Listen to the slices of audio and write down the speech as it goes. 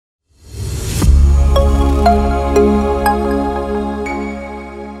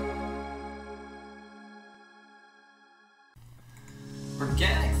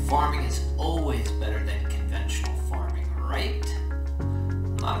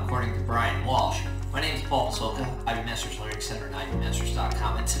according to Brian Walsh. My name is Paul Pasolka, Ivy Masters Learning Center and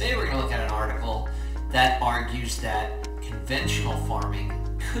IvyMasters.com, and today we're going to look at an article that argues that conventional farming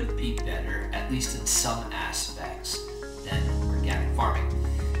could be better, at least in some aspects, than organic farming.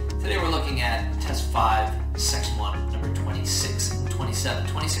 Today we're looking at Test 5, Section 1, number 26 and 27.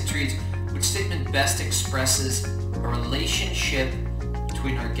 26 reads, which statement best expresses a relationship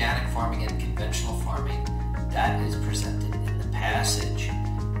between organic farming and conventional farming that is presented in the passage.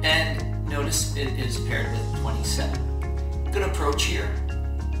 And notice it is paired with 27. Good approach here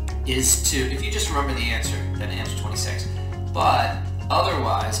is to, if you just remember the answer, then answer 26. But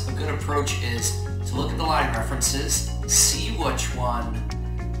otherwise, a good approach is to look at the line references, see which one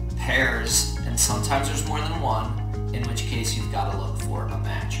pairs, and sometimes there's more than one, in which case you've got to look for a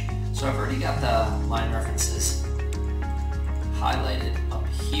match. So I've already got the line references highlighted up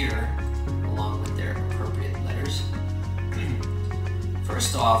here along with their appropriate letters.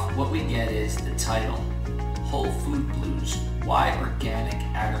 First off, what we get is the title, Whole Food Blues, Why Organic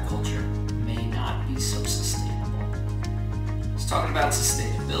Agriculture May Not Be So Sustainable. It's talking about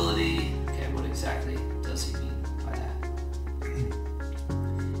sustainability. Okay, what exactly does he mean by that?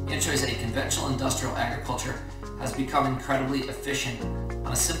 Answer is A, conventional industrial agriculture has become incredibly efficient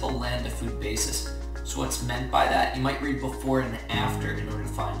on a simple land-to-food basis. So what's meant by that? You might read before and after in order to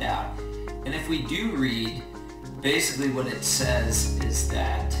find out. And if we do read, basically what it says is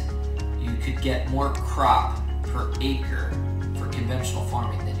that you could get more crop per acre for conventional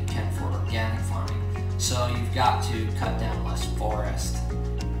farming than you can for organic farming. So you've got to cut down less forest.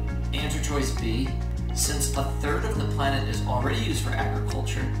 Answer choice B, since a third of the planet is already used for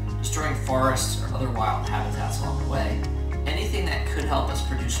agriculture, destroying forests or other wild habitats along the way, anything that could help us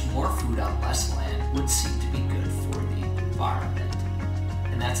produce more food on less land would seem to be good for the environment.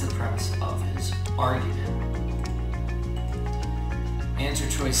 And that's the premise of his argument. Answer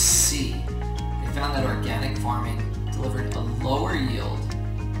choice C, they found that organic farming delivered a lower yield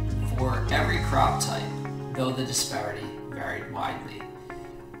for every crop type, though the disparity varied widely.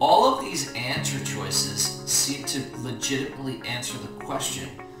 All of these answer choices seem to legitimately answer the question.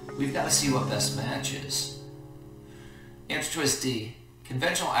 We've got to see what best matches. Answer choice D,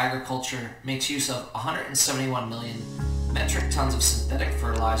 conventional agriculture makes use of 171 million metric tons of synthetic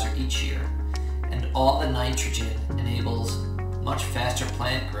fertilizer each year, and all the nitrogen enables much faster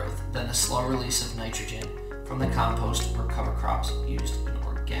plant growth than the slow release of nitrogen from the compost or cover crops used in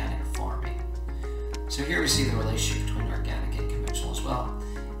organic farming. So here we see the relationship between organic and conventional as well.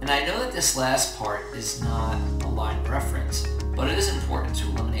 And I know that this last part is not a line reference, but it is important to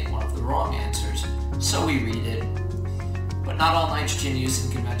eliminate one of the wrong answers. So we read it, but not all nitrogen used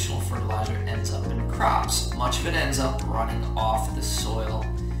in conventional fertilizer ends up in crops. Much of it ends up running off the soil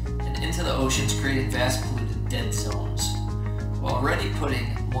and into the oceans, creating vast polluted dead zones, while already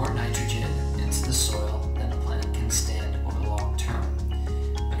putting more nitrogen into the soil than the plant can stand over the long term.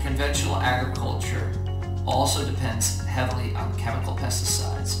 A conventional agriculture also depends heavily on chemical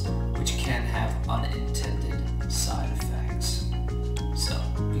pesticides, which can have unintended side effects. So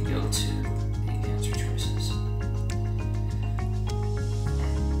we go to the answer choices.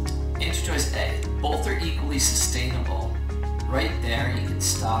 Answer choice A, both are equally sustainable. Right there you can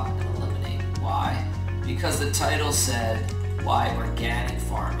stop and eliminate. Why? Because the title said, why organic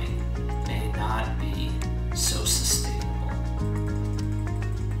farming may not be so sustainable.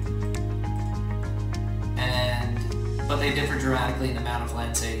 But they differ dramatically in the amount of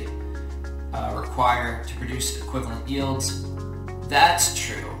land they require to produce equivalent yields. That's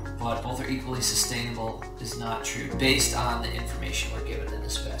true, but both are equally sustainable is not true based on the information we're given in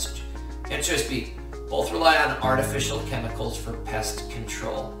this passage. Answer is B, both rely on artificial chemicals for pest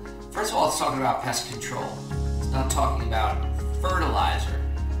control. First of all, it's talking about pest control. It's not talking about fertilizer.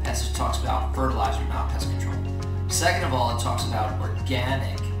 The passage talks about fertilizer, not pest control. Second of all, it talks about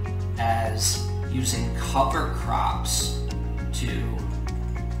organic as using cover crops to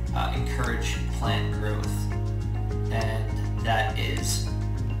encourage plant growth, and that is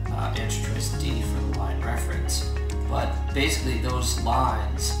answer choice D for the line reference. But basically those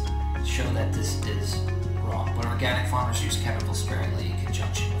lines show that this is wrong, but organic farmers use chemicals sparingly in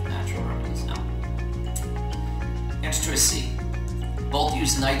conjunction with natural remedies. No. Answer choice C, both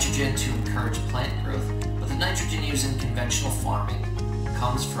use nitrogen to encourage plant growth, but the nitrogen used in conventional farming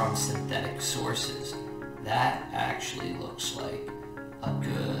comes from synthetic sources. That actually looks like a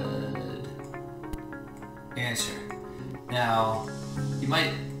good answer. Now, you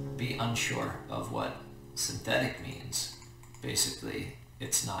might be unsure of what synthetic means. Basically,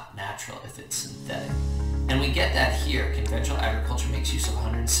 it's not natural if it's synthetic. And we get that here. Conventional agriculture makes use of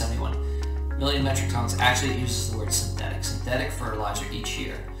 171 million metric tons. Actually, it uses the word synthetic fertilizer each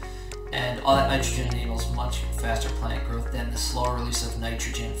year. And all that nitrogen enables much faster plant growth than the slower release of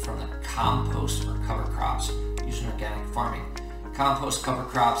nitrogen from the compost or cover crops used in organic farming. Compost, cover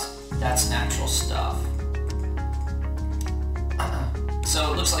crops, that's natural stuff.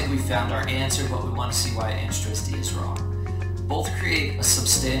 So it looks like we found our answer, but we want to see why answer choice D is wrong. Both create a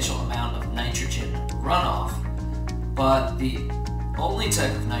substantial amount of nitrogen runoff, but the only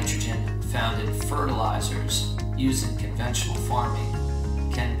type of nitrogen found in fertilizers used in conventional farming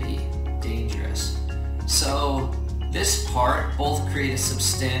can be dangerous. So this part, both create a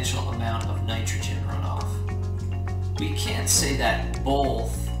substantial amount of nitrogen runoff. We can't say that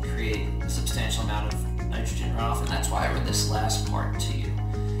both create a substantial amount of nitrogen runoff, and that's why I read this last part to you,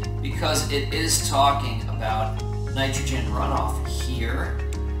 because it is talking about nitrogen runoff here,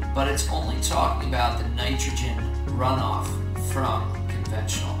 but it's only talking about the nitrogen runoff from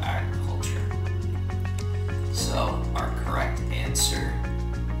conventional agriculture. So our correct answer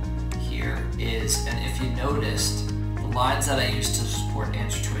here is, and if you noticed, the lines that I used to support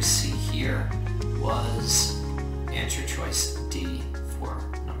answer choice C here was answer choice D for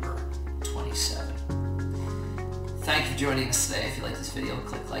number 27. Thank you for joining us today. If you like this video,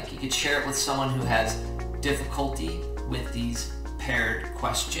 click like. You could share it with someone who has difficulty with these paired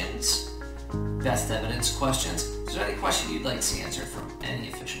questions, best evidence questions. Is there any question you'd like to see answered from any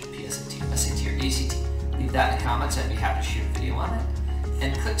official PSAT, SAT, or ACT? Leave that in the comments. I'd be happy to shoot a video on it.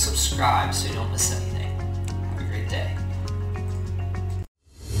 And click subscribe so you don't miss anything. Have a great day.